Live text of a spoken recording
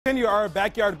continue our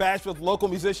Backyard Bash with local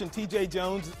musician TJ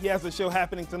Jones. He has a show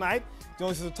happening tonight.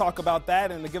 Joins us to talk about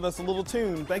that and to give us a little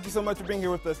tune. Thank you so much for being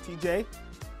here with us, TJ.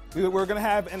 We're going to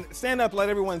have, and stand up, let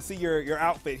everyone see your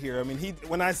outfit here. I mean,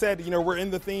 when I said, we're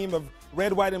in the theme of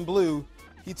red, white, and blue,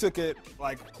 he took it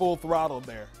like full throttle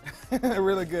there.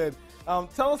 Really good.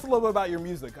 Tell us a little bit about your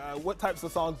music. What types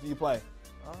of songs do you play?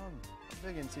 I'm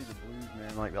big into the blues,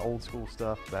 man, like the old school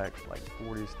stuff back like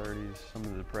 40s, 30s, some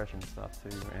of the Depression stuff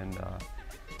too, and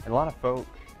a lot of folk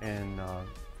and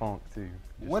funk too.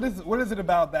 What is it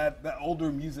about that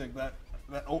older music, that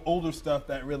older stuff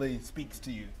that really speaks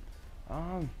to you?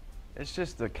 It's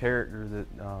just the character that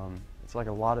it's like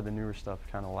a lot of the newer stuff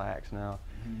kind of lacks now,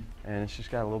 and it's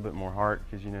just got a little bit more heart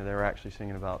because they were actually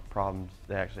singing about problems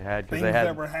they actually had. Things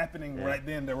that were happening right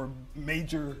then. There were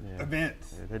major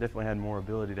events. Yeah, they definitely had more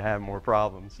ability to have more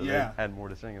problems, so they had more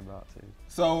to sing about too.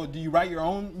 So, do you write your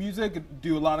own music?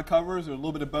 Do a lot of covers, or a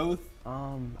little bit of both?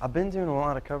 I've been doing a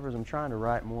lot of covers. I'm trying to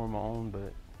write more of my own,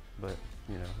 but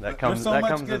that comes. There's so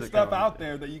much good stuff out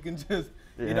there that you can just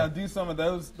do some of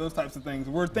those types of things.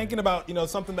 We're thinking about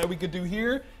something that we could do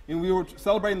here, and we were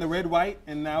celebrating the red, white,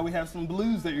 and now we have some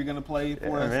blues that you're going to play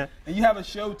for us. Man. And you have a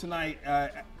show tonight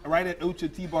right at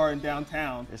Ocha T-Bar in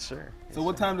downtown. Yes, sir. So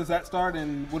what time does that start,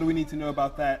 and what do we need to know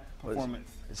about that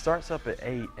performance? It starts up at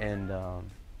 8, and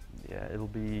it'll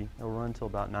run until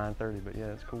about 9:30. But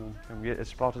it's cool. Come get a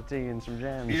spot of tea and some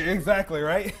jams. Yeah, exactly,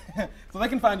 right? So they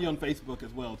can find you on Facebook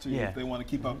as well too if they want to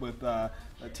keep up with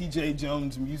TJ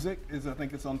Jones Music. I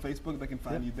think it's on Facebook. They can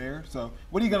find you there. So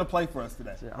what are you going to play for us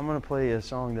today? I'm going to play a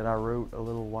song that I wrote a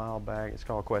little while back. It's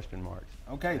called Question Marks.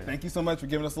 Okay, thank you so much for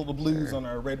giving us a little blues on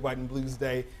our Red, White, and Blues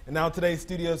Day. And now today's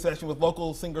studio session with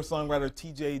local singer-songwriter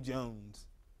TJ Jones.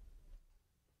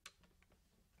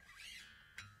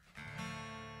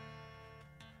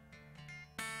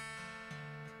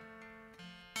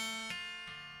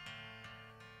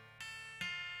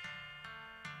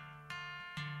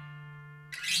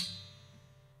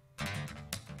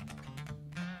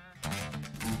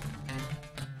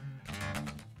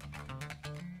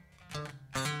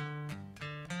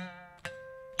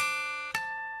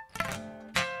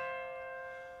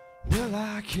 Well,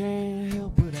 I can't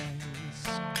help but ask,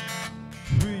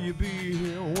 will you be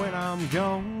here when I'm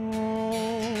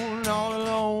gone, all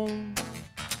alone?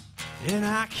 And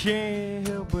I can't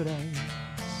help but ask,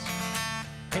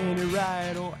 ain't it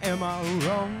right or am I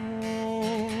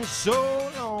wrong?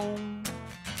 So long,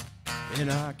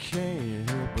 and I can't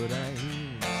help but ask,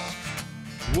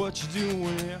 what you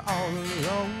doing all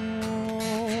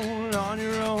alone, on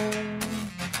your own?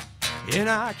 And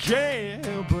I can't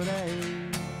help but ask,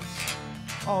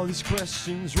 all these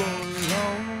questions roll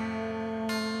along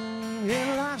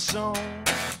in life's song.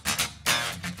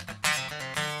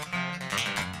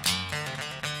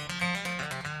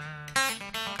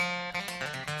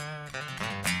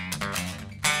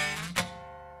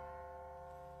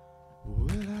 Well,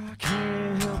 I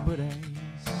can't help but ask,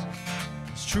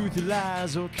 is truth or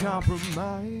lies or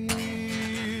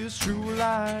compromise, true or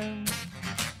lies?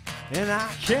 And I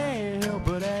can't help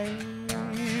but ask,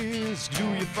 do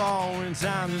you fall when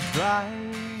time is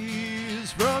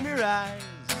rise from your eyes?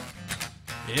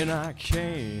 And I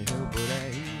can't help but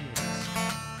ask,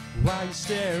 while you're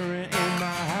staring in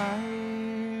my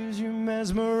eyes, you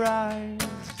mesmerize.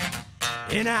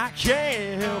 And I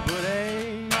can't help but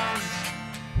ask,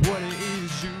 what it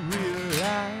is you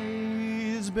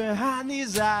realize behind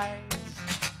these eyes.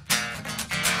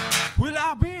 Will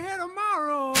I be here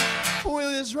tomorrow?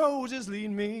 Will this road just lead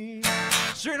me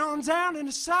straight on down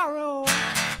into sorrow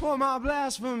for my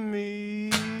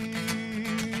blasphemy,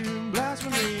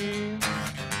 blasphemy?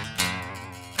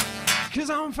 'Cause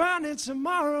I'm finding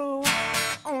tomorrow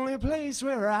only place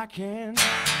where I can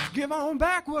give on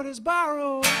back what is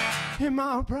borrowed in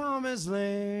my promised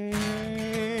land,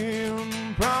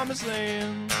 promised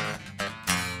land.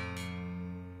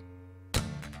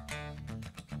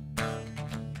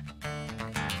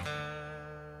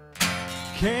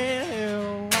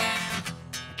 Can't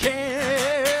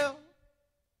help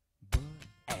but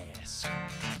ask.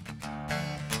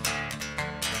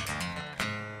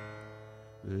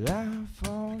 Life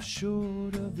falls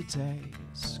short of the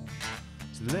task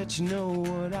to let you know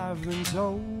what I've been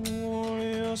told.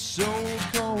 You're so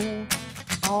cold,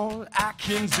 all I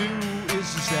can do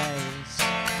is just ask,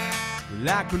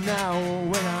 like now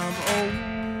when I'm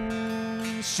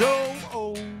old, so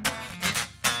old.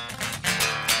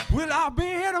 Will I be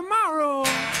here tomorrow?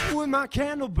 Will my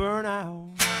candle burn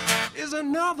out? Is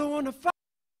another one to follow?